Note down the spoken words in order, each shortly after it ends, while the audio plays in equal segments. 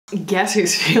Guess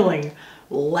who's feeling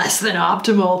less than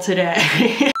optimal today?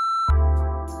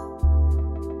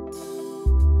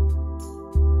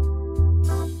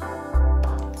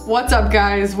 What's up,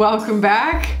 guys? Welcome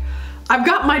back. I've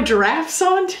got my giraffes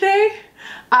on today.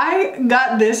 I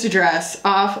got this dress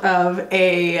off of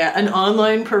an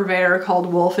online purveyor called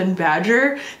Wolf and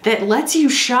Badger that lets you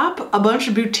shop a bunch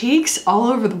of boutiques all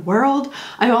over the world.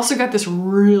 I also got this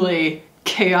really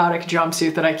chaotic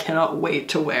jumpsuit that I cannot wait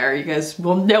to wear. You guys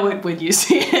will know it when you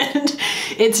see it.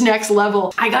 It's next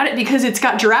level. I got it because it's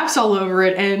got giraffes all over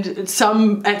it, and at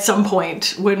some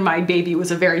point when my baby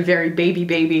was a very, very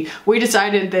baby, we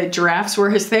decided that giraffes were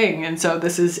his thing, and so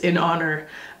this is in honor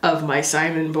of my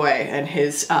Simon boy and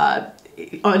his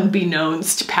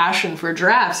unbeknownst passion for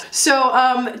giraffes.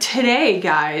 So today,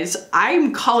 guys,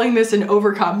 I'm calling this an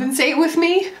overcompensate with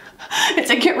me. It's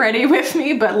a get ready with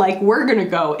me, but like we're gonna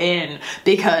go in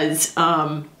because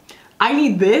I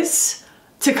need this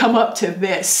to come up to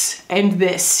this and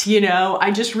this, you know?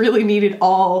 I just really need it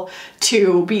all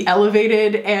to be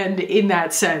elevated and in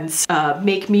that sense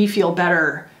make me feel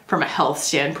better from a health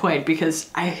standpoint, because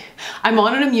I'm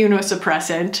on an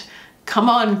immunosuppressant. Come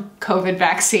on, COVID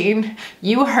vaccine,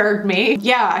 you heard me.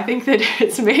 Yeah, I think that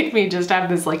it's made me just have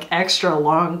this like extra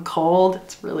long cold.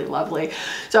 It's really lovely.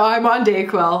 So I'm on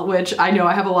DayQuil, which I know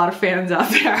I have a lot of fans out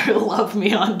there who love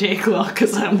me on DayQuil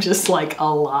because I'm just like a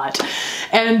lot.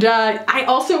 And I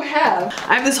also have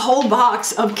this whole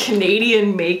box of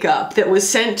Canadian makeup that was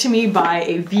sent to me by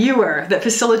a viewer that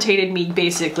facilitated me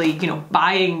basically, you know,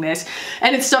 buying this.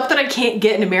 And it's stuff that I can't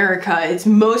get in America. It's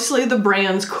mostly the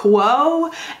brands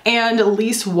Quo and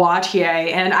Elise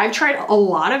Wattier, and I've tried a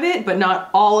lot of it, but not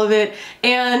all of it,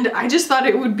 and I just thought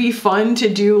it would be fun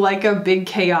to do like a big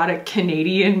chaotic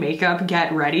Canadian makeup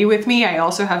get ready with me. I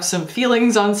also have some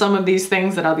feelings on some of these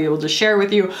things that I'll be able to share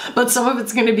with you, but some of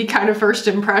it's gonna be kind of first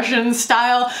impression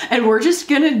style, and we're just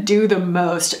gonna do the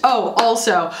most. Oh,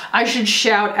 also, I should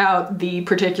shout out the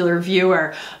particular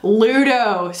viewer,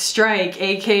 Ludo Strike,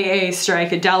 aka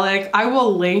Strikeadelic. I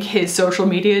will link his social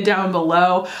media down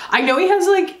below. I know he has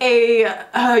like a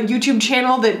YouTube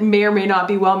channel that may or may not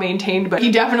be well maintained, but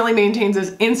he definitely maintains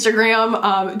his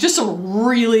Instagram. Just some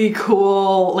really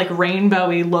cool, like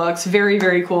rainbowy looks, very,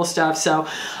 very cool stuff. So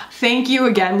thank you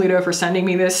again, Ludo, for sending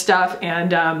me this stuff,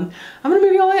 and I'm gonna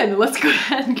move you all in. Let's go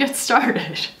ahead and get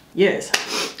started. Yes.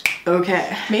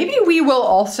 Okay. Maybe we will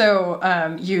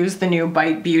also use the new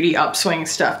Bite Beauty Upswing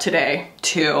stuff today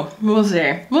too. We'll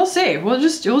see. We'll see. We'll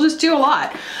just do a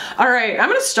lot. All right. I'm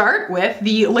gonna start with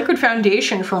the liquid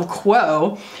foundation from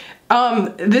Quo.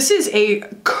 This is a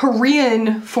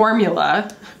Korean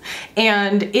formula,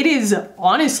 and it is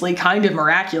honestly kind of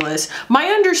miraculous. My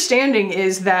understanding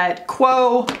is that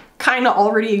Quo kind of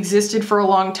already existed for a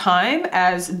long time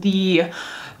as the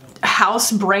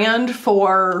house brand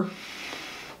for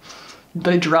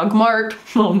the Drug Mart.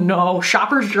 Oh no,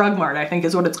 Shoppers Drug Mart, I think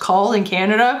is what it's called in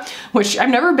Canada, which I've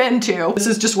never been to. This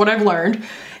is just what I've learned.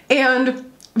 And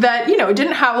that, you know, it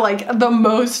didn't have like the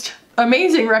most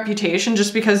amazing reputation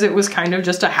just because it was kind of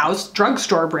just a house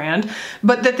drugstore brand,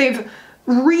 but that they've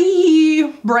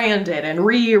rebranded and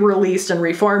re-released and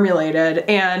reformulated,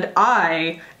 and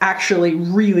I actually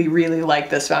really, really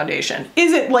like this foundation.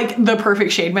 Is it like the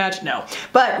perfect shade match? No,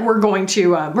 but we're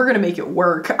gonna make it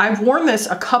work. I've worn this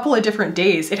a couple of different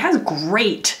days. It has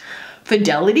great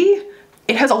fidelity.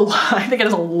 It has a lot, I think it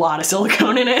has a lot of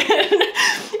silicone in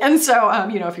it. And so,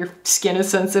 you know, if your skin is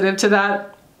sensitive to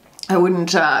that, I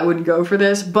wouldn't go for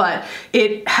this, but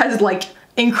it has like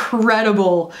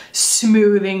incredible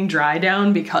smoothing dry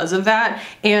down because of that,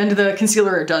 and the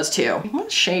concealer does too.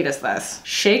 What shade is this?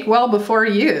 Shake well before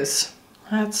use.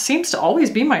 That seems to always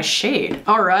be my shade.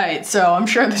 All right, so I'm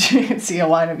sure that you can see a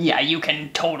line of, yeah, you can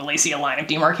totally see a line of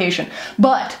demarcation,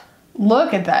 but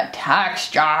look at that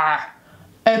texture.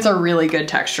 It's a really good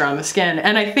texture on the skin,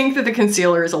 and I think that the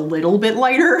concealer is a little bit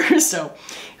lighter, so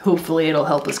hopefully it'll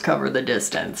help us cover the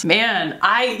distance. Man,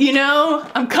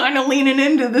 I'm kind of leaning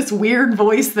into this weird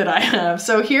voice that I have.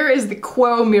 So here is the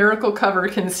Quo Miracle Cover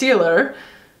Concealer.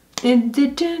 And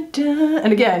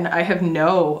again, I have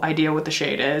no idea what the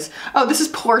shade is. Oh, this is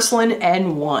Porcelain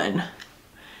N1.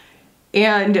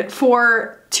 And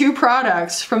for two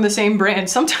products from the same brand,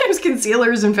 sometimes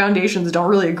concealers and foundations don't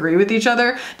really agree with each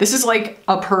other. This is like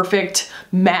a perfect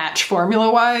match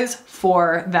formula-wise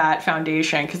for that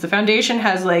foundation, because the foundation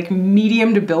has like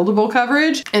medium to buildable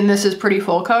coverage, and this is pretty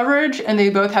full coverage, and they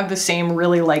both have the same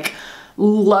really like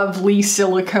lovely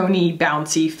silicone-y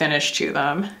bouncy finish to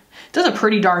them. It does a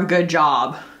pretty darn good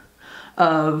job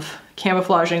of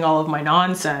camouflaging all of my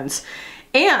nonsense.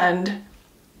 And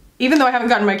even though I haven't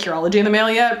gotten my Curology in the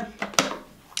mail yet,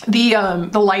 the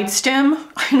light stem.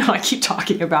 I know I keep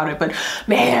talking about it, but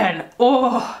man,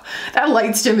 oh, that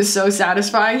light stem is so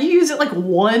satisfying. You use it like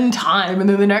one time and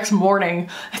then the next morning,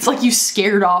 it's like you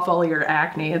scared off all your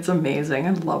acne. It's amazing.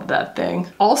 I love that thing.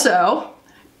 Also,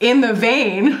 in the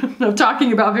vein of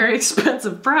talking about very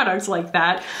expensive products like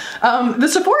that, the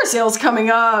Sephora sale's coming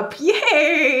up.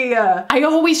 Yay! I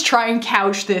always try and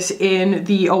couch this in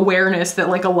the awareness that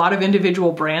like a lot of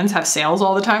individual brands have sales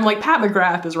all the time. Like Pat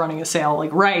McGrath is running a sale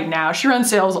like right now. She runs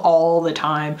sales all the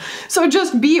time. So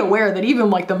just be aware that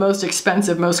even like the most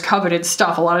expensive, most coveted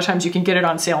stuff, a lot of times you can get it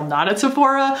on sale not at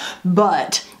Sephora,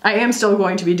 but I am still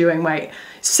going to be doing my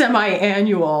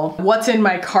semi-annual what's in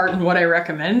my cart and what I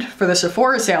recommend for the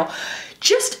Sephora sale.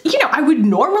 Just, you know, I would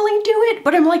normally do it,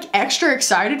 but I'm like extra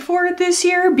excited for it this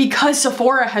year because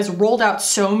Sephora has rolled out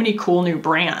so many cool new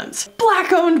brands.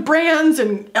 Black-owned brands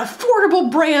and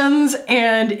affordable brands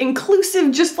and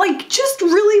inclusive, just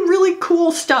really, really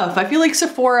cool stuff. I feel like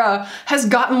Sephora has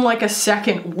gotten like a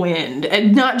second wind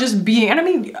and not just being, and I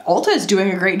mean, Ulta is doing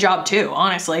a great job too,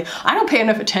 honestly. I don't pay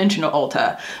enough attention to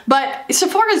Ulta, but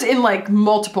Sephora's in like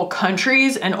multiple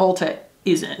countries and Ulta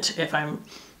isn't, if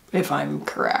I'm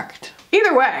correct.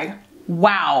 Either way,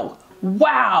 wow,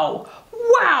 wow,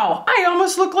 wow. I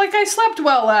almost look like I slept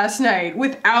well last night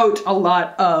without a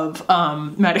lot of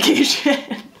medication.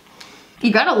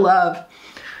 You gotta love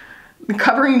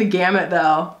covering the gamut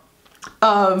though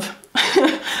of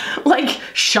like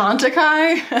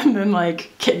Chantecaille and then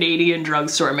like Canadian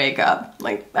drugstore makeup.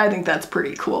 Like, I think that's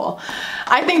pretty cool.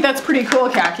 I think that's pretty cool,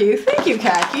 Khaki. Thank you,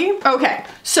 Khaki. Okay,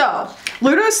 so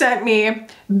Ludo sent me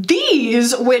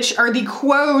these, which are the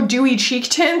Quo Dewy Cheek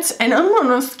Tints, and I'm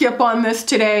gonna skip on this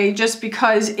today just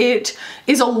because it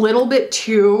is a little bit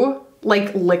too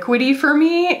like liquidy for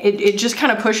me. It just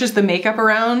kind of pushes the makeup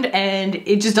around and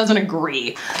it just doesn't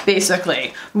agree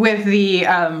basically with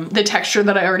the texture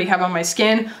that I already have on my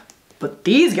skin. But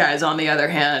these guys, on the other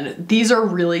hand, these are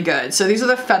really good. So these are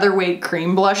the Featherweight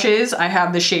Cream Blushes. I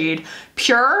have the shade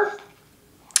Pure,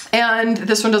 and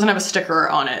this one doesn't have a sticker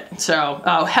on it. So,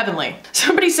 oh, heavenly.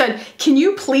 Somebody said, can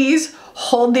you please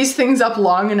hold these things up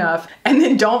long enough and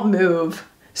then don't move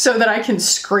so that I can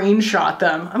screenshot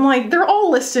them? I'm like, they're all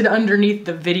listed underneath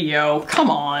the video. Come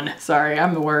on. Sorry,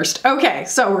 I'm the worst. Okay,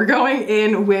 so we're going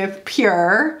in with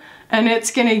Pure, and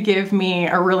it's gonna give me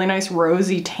a really nice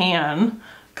rosy tan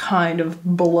kind of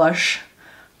blush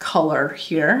color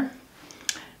here.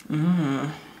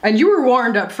 And you were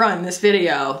warned up front in this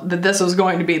video that this was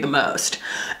going to be the most.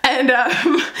 And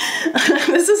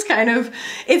this is kind of,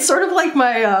 it's sort of like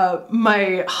my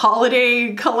my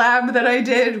holiday collab that I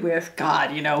did with,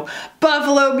 God, you know,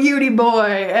 Buffalo Beauty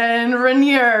Boy and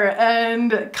Rainier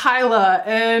and Kyla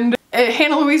and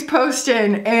Hannah Louise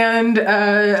Poston and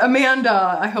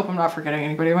Amanda. I hope I'm not forgetting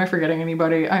anybody. Am I forgetting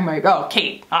anybody? I might. Oh,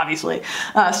 Kate, obviously.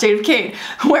 State of Kate,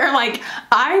 where like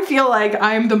I feel like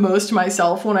I'm the most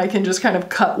myself when I can just kind of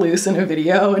cut loose in a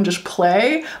video and just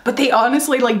play, but they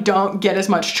honestly like don't get as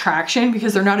much traction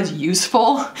because they're not as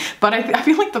useful. But I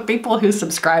feel like the people who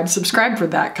subscribe for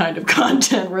that kind of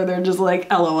content where they're just like,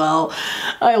 LOL.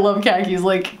 I love Khaki's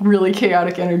like really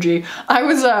chaotic energy. I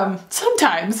was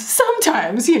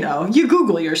sometimes, you know, you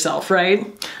Google yourself, right?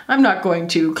 I'm not going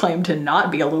to claim to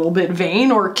not be a little bit vain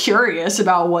or curious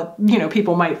about what, you know,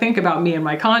 people might think about me and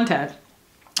my content.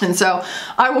 And so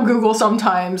I will Google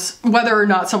sometimes whether or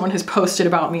not someone has posted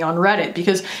about me on Reddit,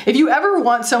 because if you ever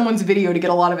want someone's video to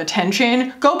get a lot of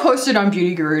attention, go post it on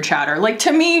Beauty Guru Chatter. Like,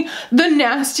 to me, the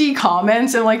nasty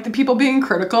comments and like the people being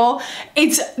critical,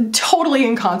 it's totally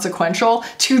inconsequential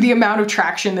to the amount of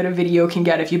traction that a video can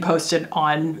get if you post it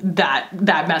on that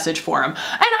message forum. And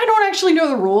I don't actually know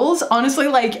the rules. Honestly,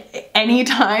 like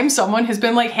anytime someone has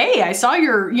been like, hey, I saw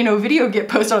your, you know, video get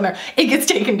posted on there, it gets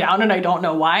taken down and I don't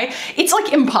know why. It's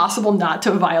like impossible not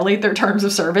to violate their terms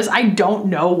of service. I don't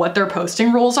know what their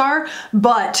posting rules are,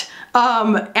 but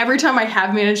every time I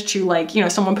have managed to, like, you know,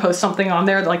 someone posts something on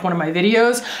there, like one of my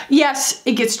videos, yes,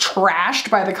 it gets trashed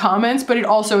by the comments, but it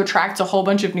also attracts a whole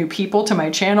bunch of new people to my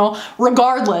channel.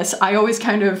 Regardless, I always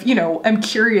kind of, you know, am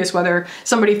curious whether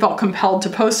somebody felt compelled to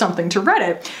post something to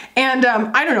Reddit. And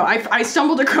I don't know, I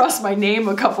stumbled across my name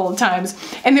a couple of times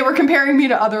and they were comparing me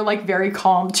to other like very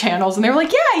calm channels, and they were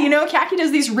like, yeah, you know, Khaki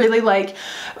does these really like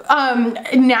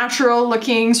natural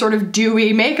looking sort of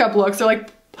dewy makeup looks. They're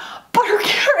like, but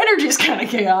her energy is kind of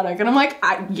chaotic. And I'm like,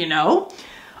 you know,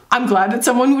 I'm glad that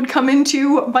someone would come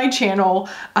into my channel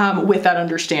with that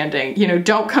understanding. You know,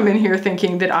 don't come in here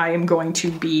thinking that I am going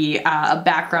to be a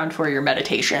background for your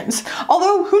meditations.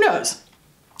 Although, who knows?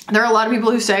 There are a lot of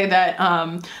people who say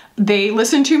that they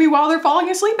listen to me while they're falling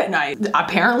asleep at night.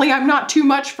 Apparently I'm not too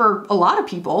much for a lot of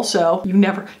people, so you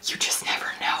just never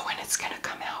know when it's gonna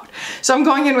come out. So I'm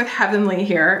going in with Heavenly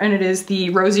here, and it is the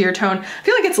rosier tone. I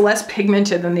feel like it's less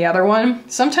pigmented than the other one.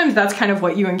 Sometimes that's kind of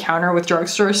what you encounter with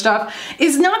drugstore stuff,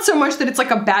 is not so much that it's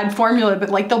like a bad formula, but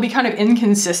like they'll be kind of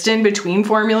inconsistent between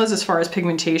formulas as far as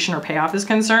pigmentation or payoff is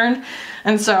concerned.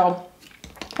 And so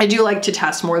I do like to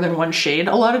test more than one shade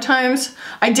a lot of times.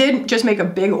 I did just make a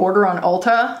big order on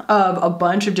Ulta of a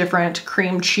bunch of different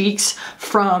cream cheeks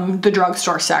from the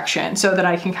drugstore section so that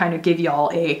I can kind of give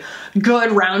y'all a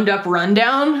good roundup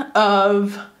rundown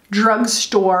of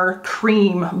drugstore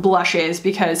cream blushes,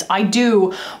 because I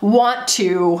do want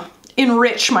to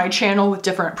enrich my channel with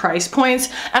different price points,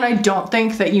 and I don't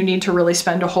think that you need to really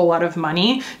spend a whole lot of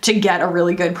money to get a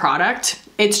really good product.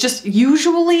 It's just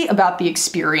usually about the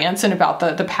experience and about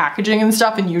the packaging and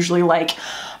stuff, and usually like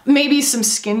maybe some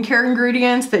skincare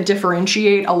ingredients that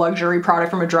differentiate a luxury product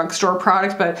from a drugstore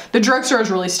product, but the drugstore has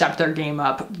really stepped their game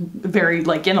up very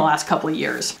like in the last couple of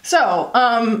years. So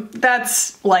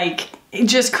that's like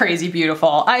just crazy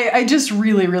beautiful. I just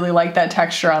really like that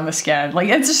texture on the skin. Like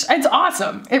it's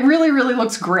awesome. It really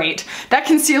looks great. That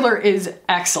concealer is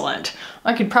excellent.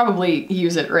 I could probably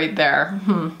use it right there.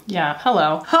 Yeah,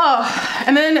 hello. Oh,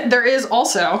 and then there is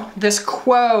also this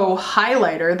Quo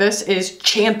highlighter. This is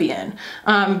Champion,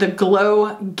 the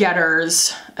Glow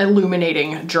Getters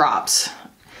Illuminating Drops.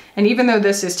 And even though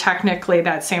this is technically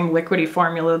that same liquidy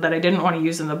formula that I didn't want to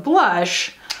use in the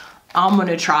blush, I'm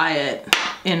gonna try it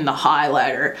in the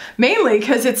highlighter. Mainly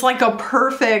because it's like a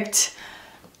perfect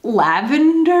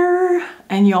lavender,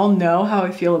 and y'all know how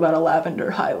I feel about a lavender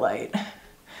highlight.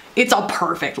 It's a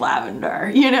perfect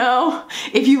lavender, you know?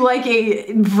 If you like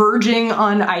a verging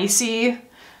on icy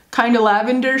kind of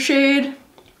lavender shade,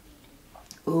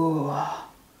 ooh,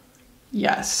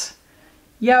 yes.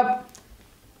 Yep.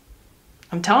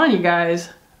 I'm telling you guys,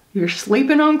 you're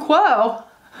sleeping on Quo.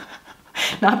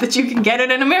 Not that you can get it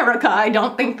in America, I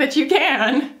don't think that you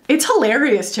can. It's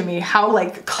hilarious to me how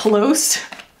like close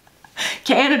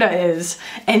Canada is,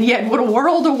 and yet what a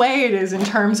world away it is in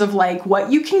terms of like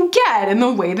what you can get and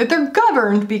the way that they're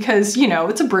governed, because you know,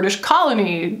 it's a British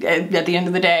colony at the end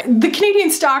of the day. The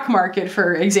Canadian stock market,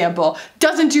 for example,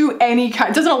 doesn't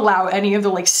allow any of the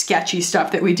like sketchy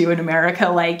stuff that we do in America,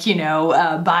 like, you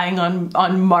know, buying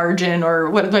on margin or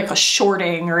what, like a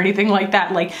shorting or anything like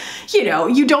that. Like, you know,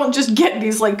 you don't just get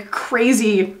these like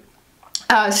crazy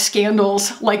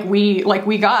scandals like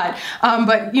we got,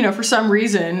 but you know, for some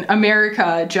reason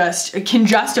America just can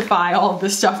justify all of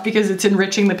this stuff because it's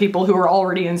enriching the people who are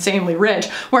already insanely rich,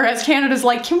 whereas Canada's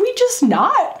like, can we just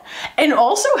not? And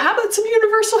also, how about some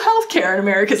universal health care? And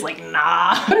America's like,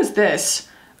 nah. What is this?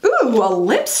 Ooh, a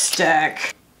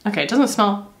lipstick. Okay, it doesn't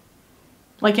smell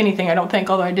like anything, I don't think,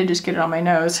 although I did just get it on my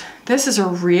nose. This is a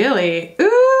really,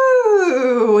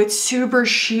 ooh, it's super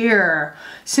sheer.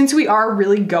 Since we are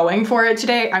really going for it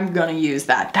today, I'm gonna use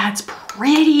that. That's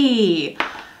pretty.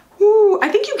 Ooh, I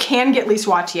think you can get Lise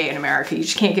Watier in America, you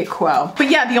just can't get Quo.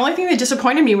 But yeah, the only thing that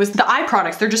disappointed me was the eye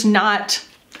products. They're just not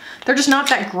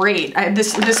that great.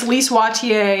 This Lise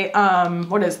Watier,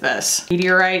 what is this?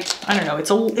 Meteorite? I don't know,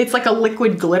 it's like a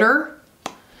liquid glitter.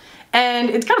 And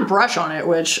it's got a brush on it,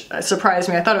 which surprised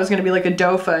me. I thought it was gonna be like a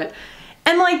doe foot.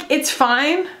 And like, it's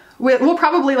fine. We'll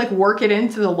probably like work it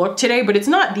into the look today, but it's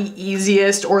not the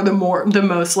easiest or the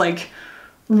most like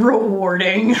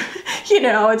rewarding. You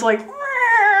know, it's like,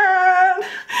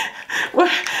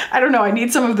 I don't know, I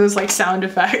need some of those like sound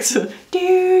effects. Do,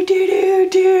 do, do,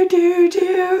 do, do,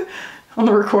 do, on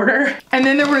the recorder. And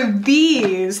then there were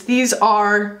these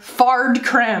are Fard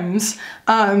Cremes.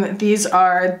 These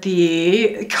are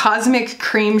the Cosmic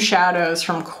Cream Shadows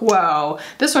from Quo.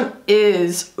 This one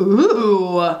is,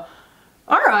 ooh,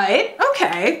 all right,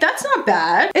 okay, that's not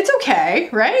bad. It's okay,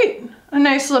 right? A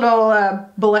nice little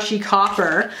blushy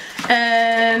copper.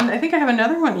 And I think I have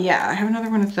another one. Yeah, I have another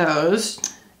one of those.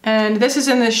 And this is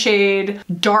in the shade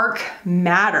Dark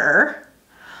Matter.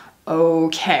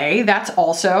 Okay, that's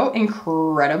also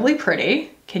incredibly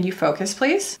pretty. Can you focus,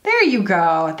 please? There you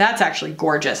go. That's actually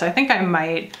gorgeous. I think I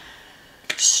might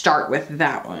start with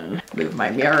that one. Move my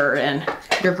mirror in.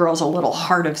 Your girl's a little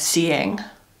hard of seeing.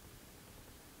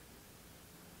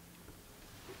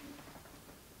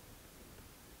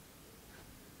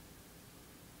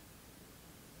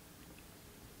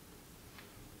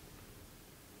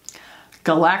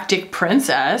 Galactic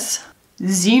Princess,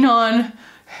 Xenon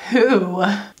Who.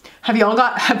 Have y'all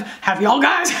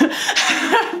guys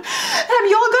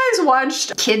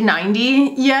watched Kid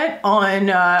 90 yet on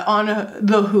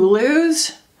the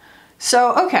Hulus?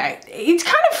 So, okay, it's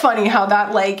kind of funny how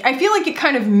that, like, I feel like it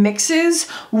kind of mixes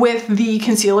with the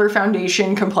concealer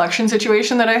foundation complexion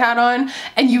situation that I had on,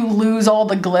 and you lose all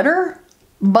the glitter,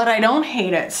 but I don't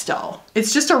hate it still.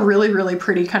 It's just a really, really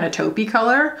pretty kind of taupey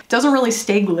color. It doesn't really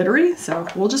stay glittery, so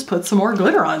we'll just put some more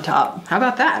glitter on top. How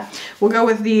about that? We'll go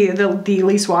with the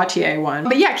Lise Watier one.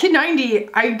 But yeah, Kid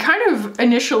 90, I kind of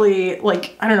initially,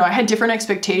 like, I don't know, I had different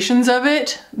expectations of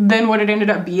it than what it ended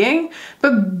up being.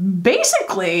 But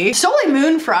basically, Soleil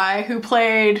Moonfry, who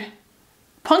played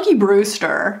Punky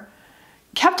Brewster,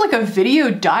 kept like a video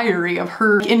diary of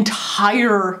her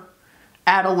entire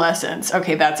adolescence.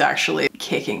 Okay, that's actually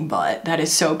kicking butt. That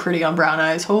is so pretty on brown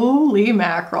eyes. Holy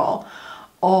mackerel.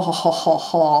 Oh, ho, ho,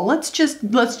 ho. Let's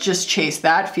just chase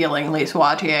that feeling, Lise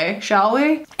Watier, shall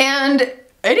we? And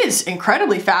it is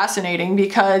incredibly fascinating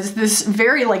because this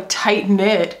very like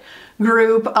tight-knit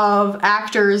group of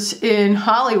actors in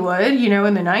Hollywood, you know,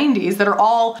 in the 90s that are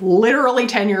all literally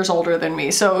 10 years older than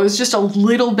me. So it was just a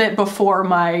little bit before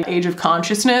my age of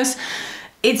consciousness.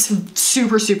 It's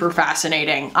super, super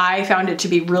fascinating. I found it to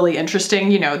be really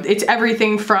interesting. You know, it's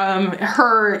everything from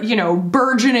her, you know,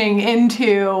 burgeoning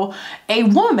into a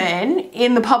woman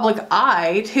in the public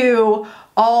eye to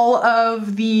all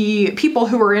of the people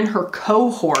who were in her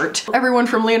cohort. Everyone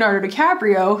from Leonardo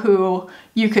DiCaprio, who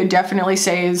you could definitely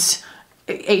say is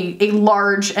a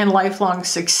large and lifelong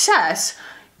success.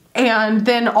 And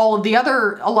then all of the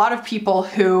other, a lot of people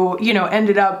who, you know,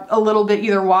 ended up a little bit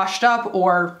either washed up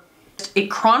or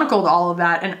it chronicled all of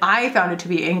that, and I found it to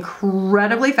be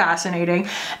incredibly fascinating.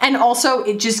 And also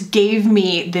it just gave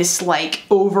me this like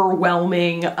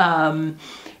overwhelming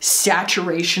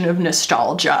saturation of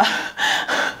nostalgia.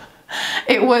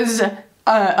 It was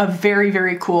a very,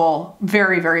 very cool,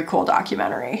 very cool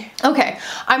documentary. Okay,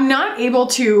 I'm not able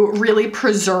to really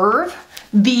preserve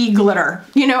the glitter.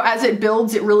 You know, as it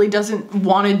builds, it really doesn't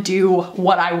want to do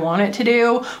what I want it to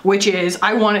do, which is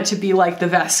I want it to be like the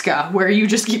Vesca, where you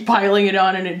just keep piling it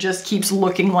on and it just keeps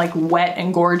looking like wet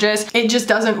and gorgeous. It just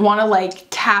doesn't want to like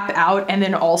tap out and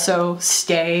then also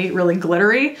stay really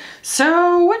glittery.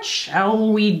 So what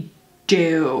shall we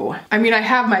do? I mean, I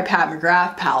have my Pat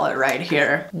McGrath palette right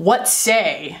here. What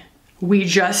say we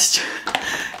just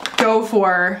go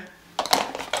for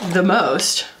the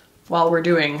most while we're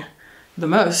doing the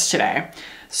most today.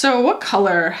 So what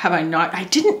color have I not? I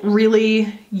didn't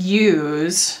really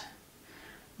use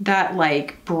that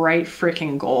like bright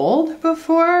freaking gold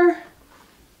before.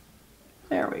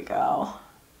 There we go.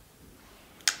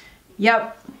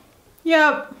 Yep.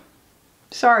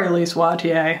 Sorry, Lise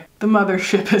Watier. The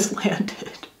mothership has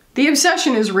landed. The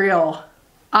obsession is real.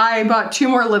 I bought 2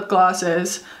 more lip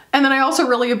glosses. And then I also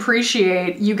really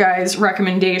appreciate you guys'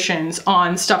 recommendations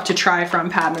on stuff to try from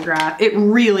Pat McGrath. It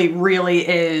really, really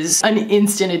is an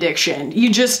instant addiction.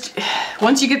 You just,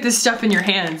 once you get this stuff in your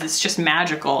hands, it's just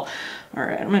magical. All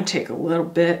right, I'm gonna take a little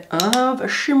bit of a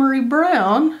shimmery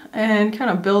brown and kind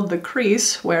of build the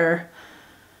crease where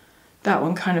that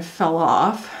one kind of fell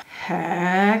off.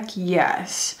 Heck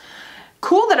yes.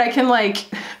 Cool that I can like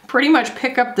pretty much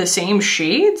pick up the same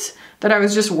shades that I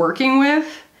was just working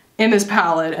with in this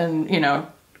palette and, you know,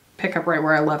 pick up right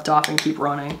where I left off and keep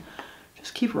running.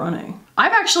 Just keep running.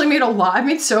 I've actually made I've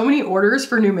made so many orders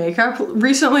for new makeup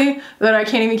recently that I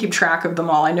can't even keep track of them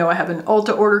all. I know I have an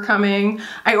Ulta order coming.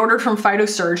 I ordered from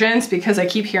Phytosurgeons because I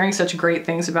keep hearing such great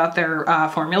things about their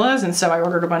formulas, and so I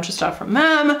ordered a bunch of stuff from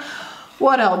them.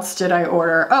 What else did I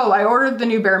order? Oh, I ordered the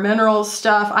new Bare Minerals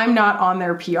stuff. I'm not on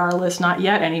their PR list, not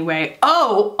yet anyway.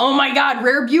 Oh my God,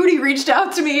 Rare Beauty reached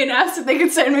out to me and asked if they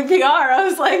could send me PR. I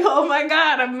was like, oh my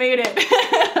God, I've made it.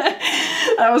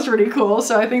 That was pretty cool.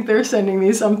 So I think they're sending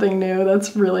me something new.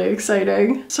 That's really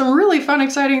exciting. Some really fun,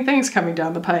 exciting things coming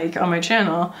down the pike on my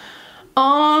channel.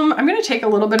 I'm gonna take a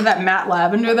little bit of that matte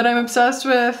lavender that I'm obsessed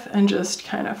with and just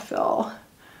kind of fill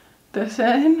this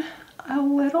in a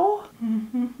little.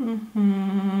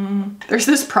 There's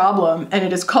this problem, and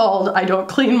it is called I don't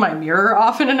clean my mirror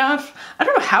often enough. I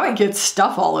don't know how it gets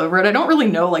stuff all over it. I don't really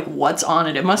know like what's on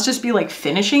it. It must just be like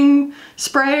finishing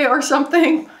spray or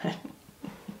something.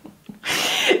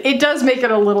 It does make it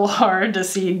a little hard to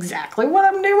see exactly what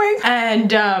I'm doing.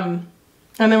 And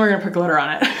then we're gonna put glitter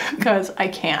on it because I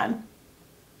can.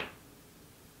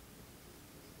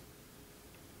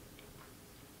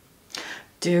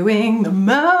 Doing the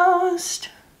most.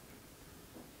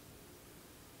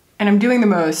 And I'm doing the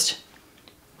most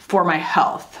for my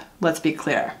health, let's be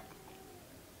clear.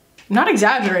 I'm not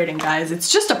exaggerating, guys. It's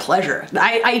just a pleasure.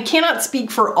 I cannot speak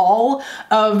for all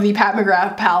of the Pat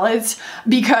McGrath palettes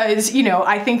because, you know,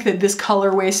 I think that this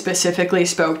colorway specifically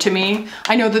spoke to me.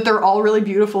 I know that they're all really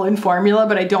beautiful in formula,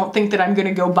 but I don't think that I'm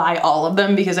gonna go buy all of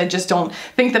them because I just don't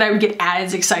think that I would get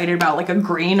as excited about like a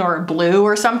green or a blue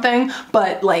or something,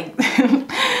 but like, a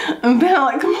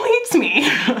palette completes me.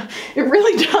 It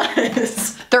really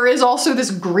does. There is also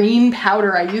this green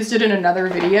powder. I used it in another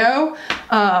video.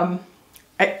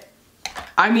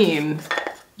 I mean,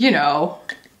 you know,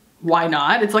 why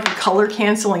not? It's like a color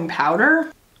canceling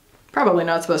powder. Probably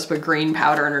not supposed to put green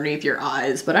powder underneath your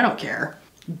eyes, but I don't care.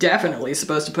 Definitely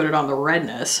supposed to put it on the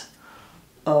redness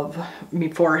of me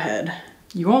forehead.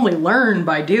 You only learn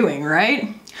by doing,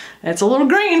 right? It's a little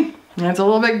green. It's a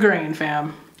little bit green,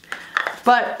 fam.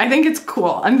 But I think it's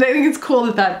cool. I think it's cool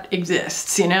that that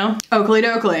exists, you know? Oakley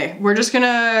dokley. We're just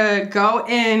gonna go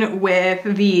in with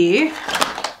the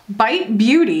Bite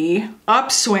Beauty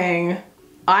Upswing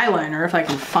eyeliner, if I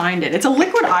can find it. It's a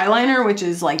liquid eyeliner, which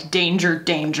is like danger,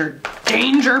 danger,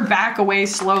 danger, back away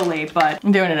slowly, but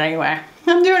I'm doing it anyway.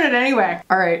 I'm doing it anyway.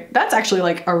 All right, that's actually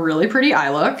like a really pretty eye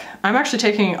look. I'm actually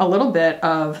taking a little bit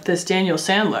of this Daniel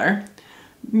Sandler,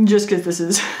 just because this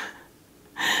is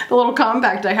the little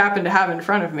compact I happen to have in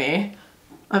front of me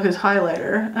of his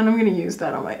highlighter, and I'm gonna use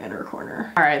that on my inner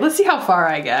corner. All right, let's see how far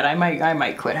I get. I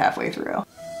might quit halfway through.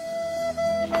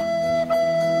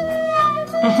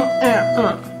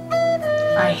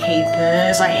 I hate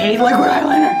this. I hate liquid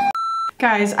eyeliner.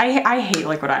 Guys, I hate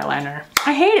liquid eyeliner.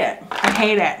 I hate it. I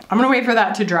hate it. I'm gonna wait for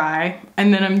that to dry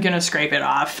and then I'm gonna scrape it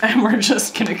off and we're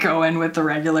just gonna go in with the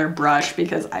regular brush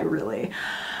because I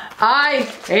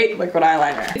hate liquid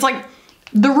eyeliner. It's like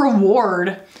the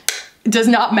reward does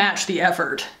not match the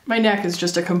effort. My neck is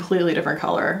just a completely different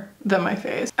color than my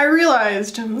face. I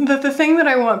realized that the thing that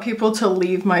I want people to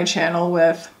leave my channel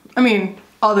with, I mean,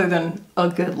 other than a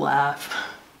good laugh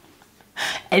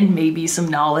and maybe some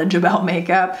knowledge about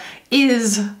makeup,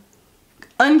 is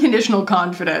unconditional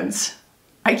confidence.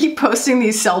 I keep posting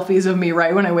these selfies of me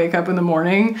right when I wake up in the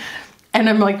morning and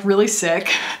I'm like really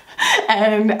sick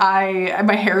and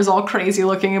my hair's all crazy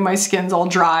looking and my skin's all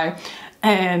dry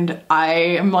and I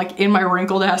am like in my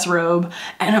wrinkled ass robe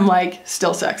and I'm like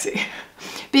still sexy.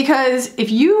 Because if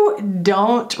you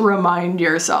don't remind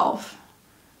yourself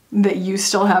that you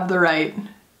still have the right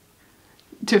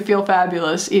to feel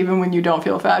fabulous even when you don't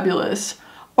feel fabulous,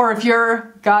 or if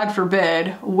you're, God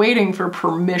forbid, waiting for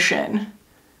permission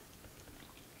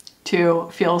to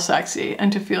feel sexy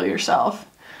and to feel yourself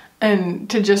and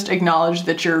to just acknowledge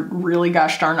that you're really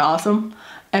gosh darn awesome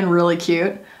and really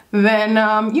cute, then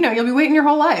you know, you'll be waiting your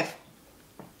whole life.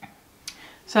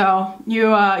 So you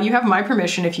have my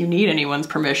permission if you need anyone's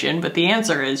permission, but the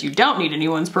answer is you don't need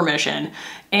anyone's permission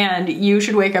and you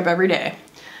should wake up every day,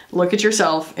 look at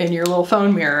yourself in your little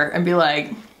phone mirror and be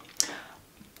like,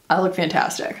 I look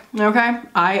fantastic, okay?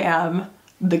 I am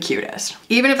the cutest.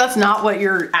 Even if that's not what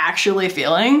you're actually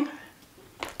feeling,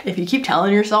 if you keep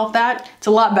telling yourself that, it's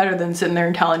a lot better than sitting there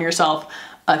and telling yourself,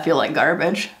 I feel like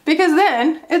garbage, because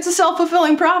then it's a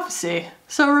self-fulfilling prophecy.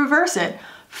 So reverse it.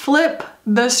 Flip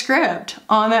the script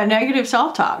on that negative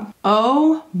self-talk.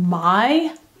 Oh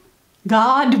my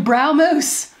God, Brow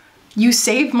Moose, you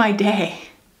saved my day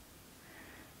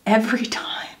every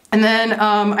time. And then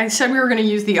I said we were gonna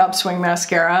use the Upswing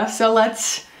mascara, so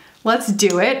let's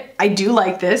do it. I do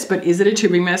like this, but is it a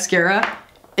tubing mascara?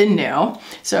 No.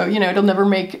 So, you know, it'll never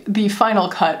make the final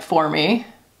cut for me.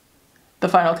 The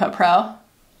Final Cut Pro.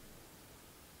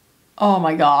 Oh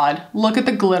my God, look at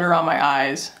the glitter on my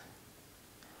eyes.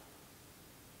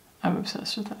 I'm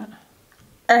obsessed with that.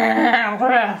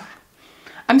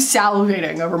 I'm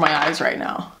salivating over my eyes right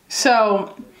now.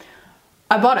 So,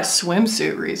 I bought a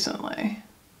swimsuit recently.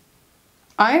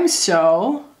 I am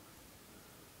so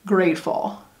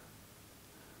grateful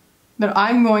that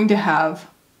I'm going to have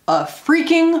a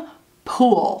freaking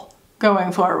pool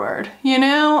going forward. You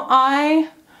know, I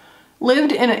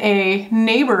lived in a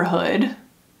neighborhood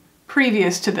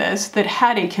previous to this that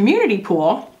had a community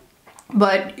pool,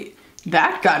 but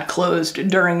that got closed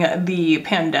during the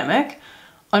pandemic,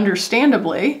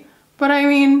 understandably. But I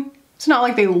mean, it's not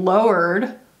like they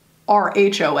lowered our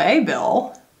HOA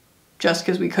bill just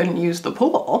because we couldn't use the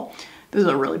pool. This is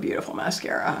a really beautiful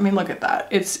mascara. I mean, look at that.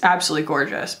 It's absolutely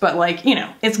gorgeous, but like, you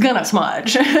know, it's gonna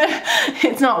smudge.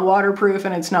 It's not waterproof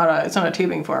and it's not a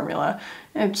tubing formula.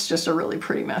 It's just a really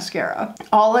pretty mascara.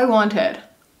 All I wanted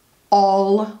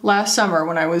all last summer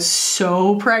when I was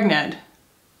so pregnant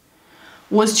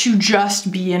was to just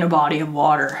be in a body of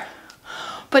water.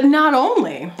 But not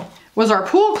only was our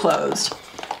pool closed,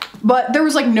 But there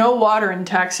was like no water in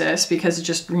Texas because it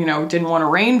just, you know, didn't want to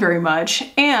rain very much.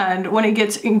 And when it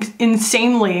gets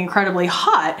insanely, incredibly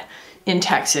hot in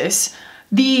Texas,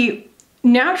 the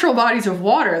natural bodies of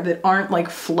water that aren't like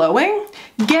flowing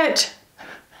get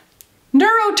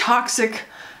neurotoxic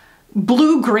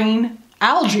blue-green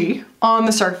algae on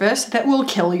the surface that will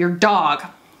kill your dog.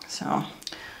 So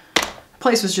the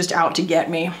place was just out to get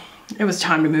me. It was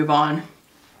time to move on.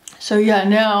 So yeah,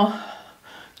 now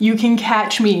you can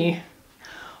catch me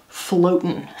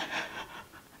floating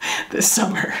this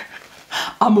summer.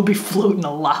 I'm gonna be floating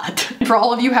a lot. For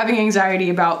all of you having anxiety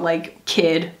about like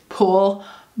kid pool,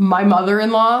 my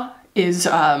mother-in-law is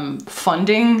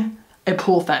funding a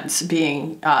pool fence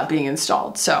being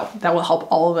installed, so that will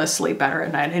help all of us sleep better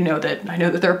at night. I know that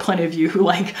there are plenty of you who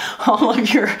like all of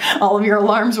your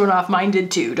alarms went off. Mine did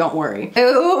too. Don't worry.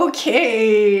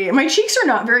 Okay, my cheeks are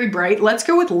not very bright. Let's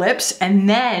go with lips, and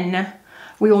then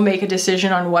we will make a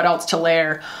decision on what else to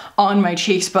layer on my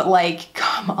cheeks. But like,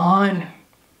 come on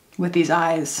with these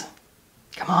eyes.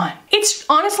 Come on. It's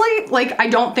honestly, like, I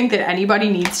don't think that anybody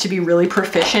needs to be really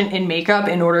proficient in makeup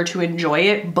in order to enjoy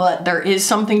it, but there is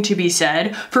something to be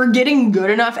said for getting good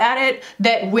enough at it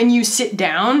that when you sit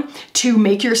down to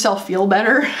make yourself feel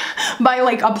better by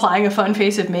like applying a fun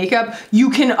face of makeup, you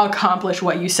can accomplish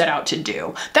what you set out to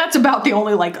do. That's about the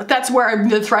only, like, that's where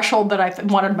the threshold that I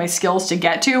wanted my skills to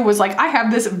get to was like, I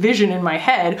have this vision in my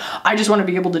head, I just want to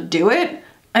be able to do it.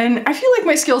 And I feel like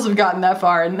my skills have gotten that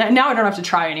far, and now I don't have to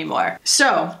try anymore.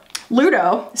 So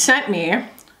Ludo sent me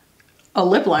a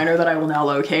lip liner that I will now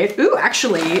locate. Ooh,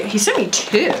 actually, he sent me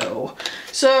two.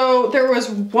 So there was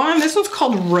one, this one's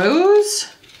called Rose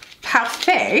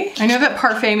Parfait. I know that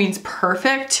parfait means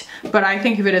perfect, but I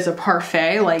think of it as a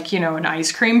parfait, like, you know, an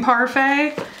ice cream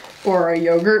parfait or a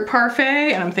yogurt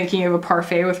parfait, and I'm thinking of a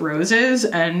parfait with roses,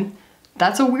 and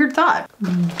that's a weird thought.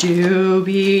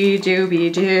 Doobie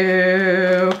doobie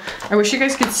doo. I wish you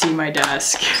guys could see my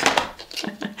desk.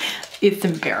 It's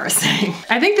embarrassing.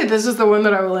 I think that this is the one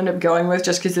that I will end up going with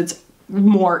just because it's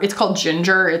more, it's called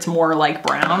Ginger. It's more like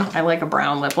brown. I like a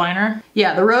brown lip liner.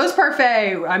 Yeah, the Rose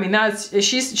Parfait, I mean,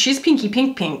 she's pinky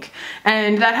pink.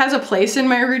 And that has a place in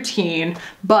my routine,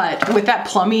 but with that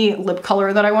plummy lip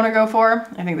color that I want to go for,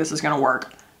 I think this is gonna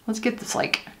work. Let's get this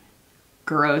like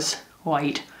gross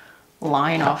white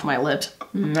line off my lips.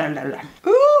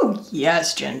 Ooh,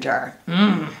 yes, Ginger.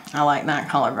 I like that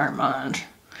color very much.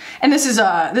 And this is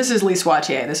Lise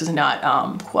Watier. This is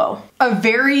not Quo. A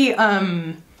very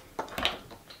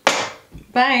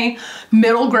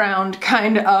middle ground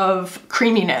kind of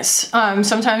creaminess.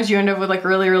 Sometimes you end up with like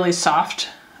really soft,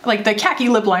 like the khaki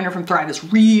lip liner from Thrive is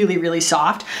really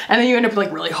soft, and then you end up with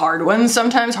like really hard ones.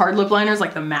 Sometimes hard lip liners,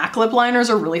 like the MAC lip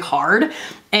liners, are really hard,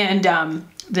 and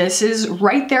this is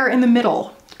right there in the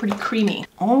middle. It's pretty creamy.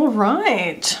 All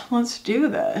right, let's do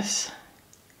this.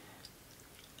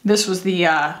 This was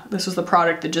the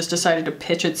product that just decided to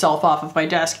pitch itself off of my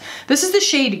desk. This is the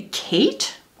shade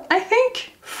Kate, I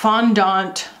think.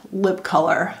 Fondant lip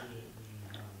color.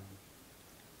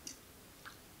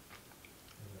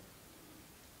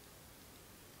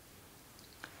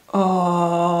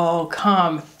 Oh,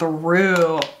 come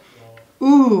through.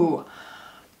 Ooh.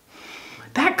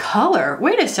 That color,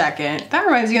 wait a second. That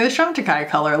reminds me of the Chantecaille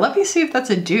color. Let me see if that's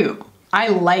a dupe. I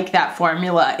like that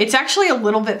formula. It's actually a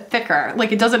little bit thicker.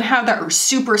 Like, it doesn't have that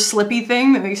super slippy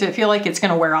thing that makes it feel like it's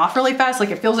gonna wear off really fast. Like,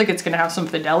 it feels like it's gonna have some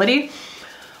fidelity.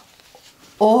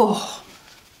 Oh,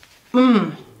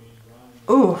 ooh.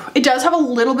 It does have a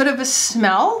little bit of a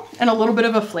smell and a little bit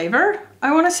of a flavor,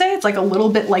 I wanna say. It's like a little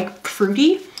bit like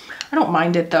fruity. I don't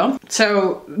mind it though.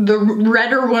 So the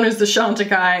redder one is the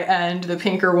Chantecaille and the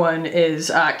pinker one is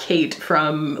Kate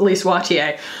from Lise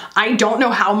Watier. I don't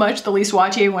know how much the Lise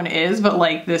Watier one is, but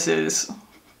like this is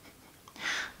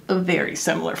a very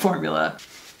similar formula.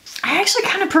 I actually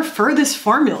kind of prefer this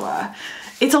formula.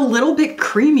 It's a little bit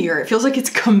creamier. It feels like it's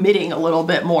committing a little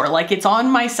bit more. Like it's on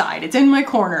my side, it's in my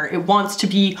corner. It wants to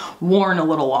be worn a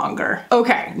little longer.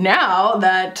 Okay, now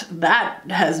that that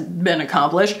has been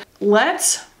accomplished,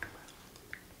 let's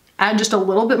add just a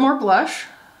little bit more blush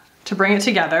to bring it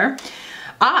together.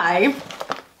 I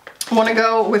want to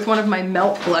go with one of my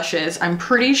melt blushes. I'm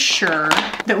pretty sure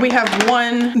that we have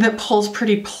one that pulls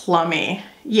pretty plummy.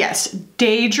 Yes,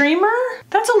 Daydreamer.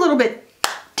 That's a little bit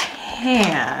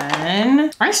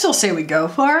tan. I still say we go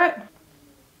for it.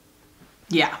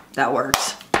 Yeah, that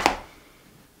works.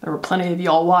 There were plenty of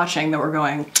y'all watching that were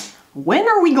going, when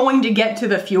are we going to get to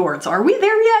the fjords? Are we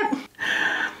there yet?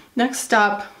 Next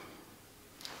stop,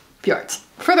 fjords.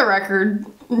 For the record,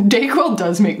 DayQuil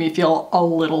does make me feel a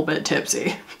little bit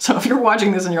tipsy. So if you're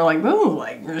watching this and you're like, oh,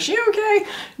 like, is she okay?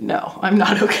 No, I'm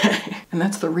not okay. And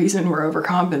that's the reason we're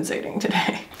overcompensating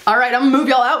today. All right, I'm gonna move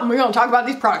y'all out and we're gonna talk about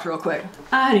these products real quick.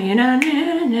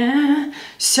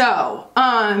 So,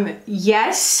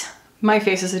 yes, my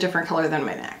face is a different color than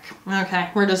my neck. Okay,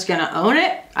 we're just gonna own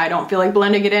it. I don't feel like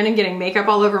blending it in and getting makeup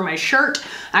all over my shirt.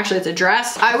 Actually, it's a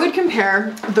dress. I would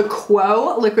compare the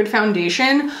Quo liquid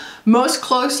foundation most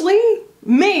closely,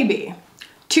 maybe,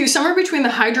 to somewhere between the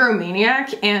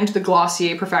Hydromaniac and the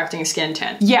Glossier Perfecting Skin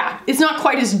Tint. Yeah, it's not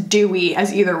quite as dewy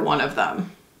as either one of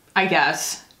them, I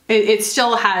guess. It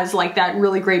still has like that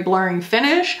really great blurring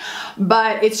finish,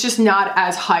 but it's just not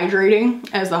as hydrating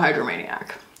as the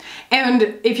Hydromaniac.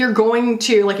 And if you're going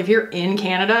to, like if you're in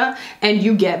Canada and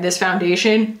you get this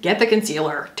foundation, get the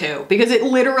concealer too, because it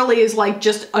literally is like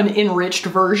just an enriched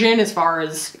version as far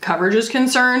as coverage is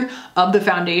concerned of the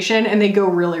foundation, and they go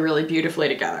really, really beautifully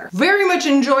together. Very much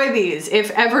enjoy these. If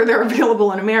ever they're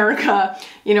available in America,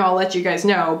 you know, I'll let you guys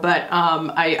know, but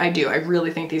I do. I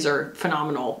really think these are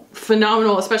phenomenal,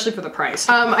 especially for the price.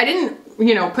 I didn't,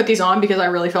 you know, put these on because I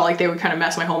really felt like they would kind of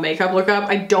mess my whole makeup look up.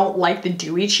 I don't like the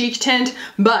dewy cheek tint,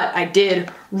 but I did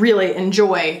really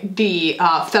enjoy the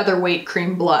Featherweight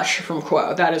Cream Blush from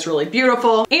Quo. That is really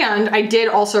beautiful. And I did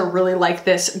also really like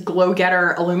this Glow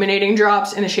Getter Illuminating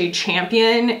Drops in the shade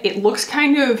Champion. It looks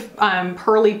kind of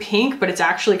pearly pink, but it's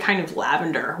actually kind of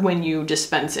lavender when you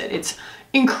dispense it. It's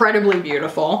incredibly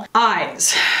beautiful.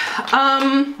 Eyes.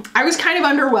 I was kind of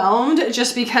underwhelmed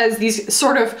just because these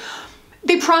sort of,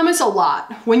 they promise a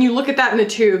lot. When you look at that in the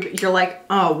tube, you're like,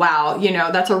 oh wow, you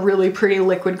know, that's a really pretty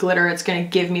liquid glitter. It's gonna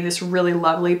give me this really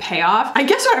lovely payoff. I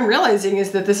guess what I'm realizing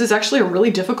is that this is actually a really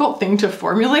difficult thing to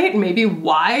formulate, and maybe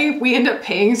why we end up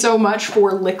paying so much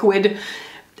for liquid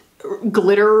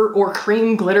glitter or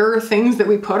cream glitter things that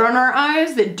we put on our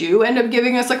eyes that do end up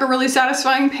giving us like a really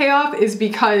satisfying payoff is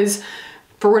because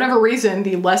for whatever reason,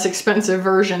 the less expensive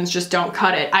versions just don't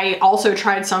cut it. I also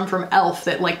tried some from e.l.f.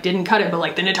 that like didn't cut it, but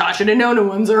like the Natasha Denona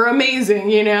ones are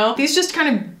amazing, you know? These just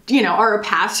kind of, you know, are a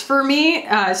pass for me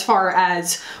as far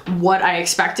as what I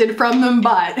expected from them,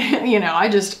 but you know,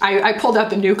 I pulled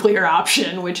out the nuclear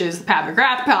option, which is the Pat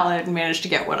McGrath palette, and managed to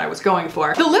get what I was going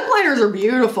for. The lip liners are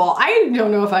beautiful. I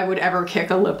don't know if I would ever kick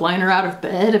a lip liner out of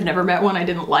bed. I've never met one I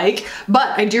didn't like,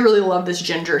 but I do really love this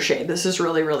ginger shade. This is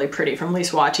really, really pretty from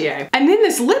Lise Watier. And then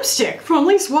this lipstick from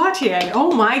Lise Watier.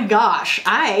 Oh my gosh,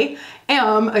 I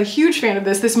am a huge fan of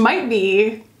this. This might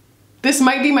be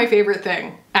my favorite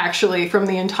thing, actually, from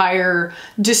the entire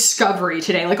discovery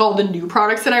today, like all the new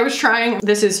products that I was trying.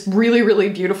 This is really, really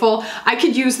beautiful. I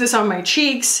could use this on my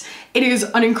cheeks. It is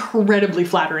an incredibly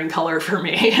flattering color for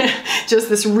me. Just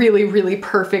this really, really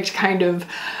perfect kind of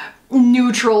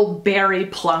neutral berry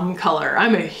plum color.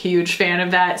 I'm a huge fan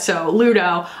of that. So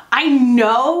Ludo, I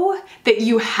know that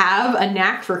you have a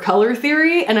knack for color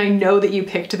theory, and I know that you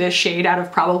picked this shade out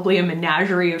of probably a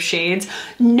menagerie of shades,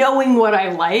 knowing what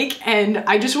I like. And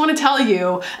I just want to tell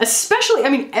you, especially, I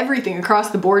mean, everything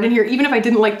across the board in here, even if I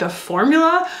didn't like the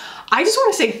formula, I just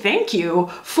want to say thank you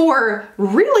for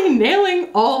really nailing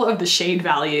all of the shade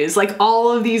values. Like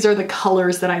all of these are the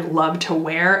colors that I love to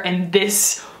wear, and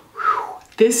this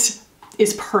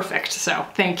is perfect, so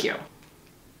thank you.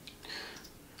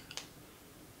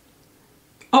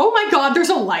 Oh my God, there's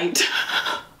a light.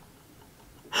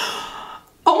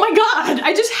 Oh my God,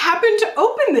 I just happened to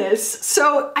open this.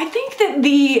 So I think that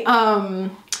the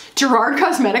Gerard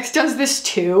Cosmetics does this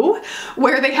too,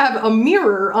 where they have a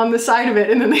mirror on the side of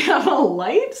it and then they have a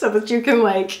light so that you can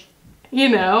like, you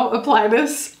know, apply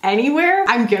this anywhere.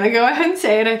 I'm gonna go ahead and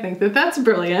say it. I think that that's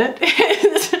brilliant.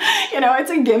 You know,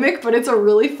 it's a gimmick, but it's a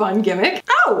really fun gimmick.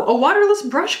 Oh, a waterless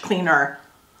brush cleaner.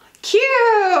 Cute!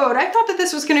 I thought that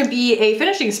this was gonna be a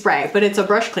finishing spray, but it's a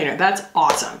brush cleaner. That's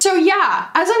awesome. So yeah,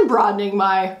 as I'm broadening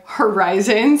my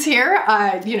horizons here,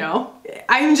 you know,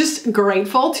 I'm just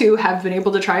grateful to have been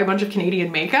able to try a bunch of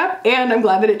Canadian makeup, and I'm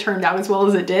glad that it turned out as well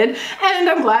as it did. And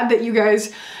I'm glad that you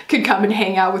guys could come and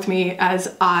hang out with me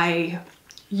as I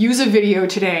use a video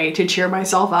today to cheer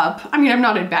myself up. I mean, I'm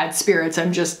not in bad spirits,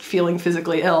 I'm just feeling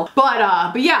physically ill.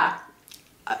 But yeah,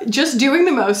 just doing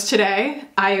the most today.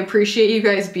 I appreciate you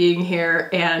guys being here,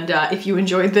 and if you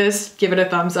enjoyed this, give it a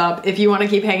thumbs up. If you want to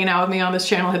keep hanging out with me on this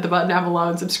channel, hit the button down below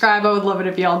and subscribe. I would love it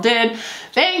if y'all did.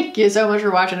 Thank you so much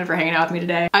for watching and for hanging out with me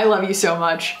today. I love you so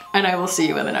much, and I will see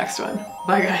you in the next one.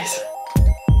 Bye guys.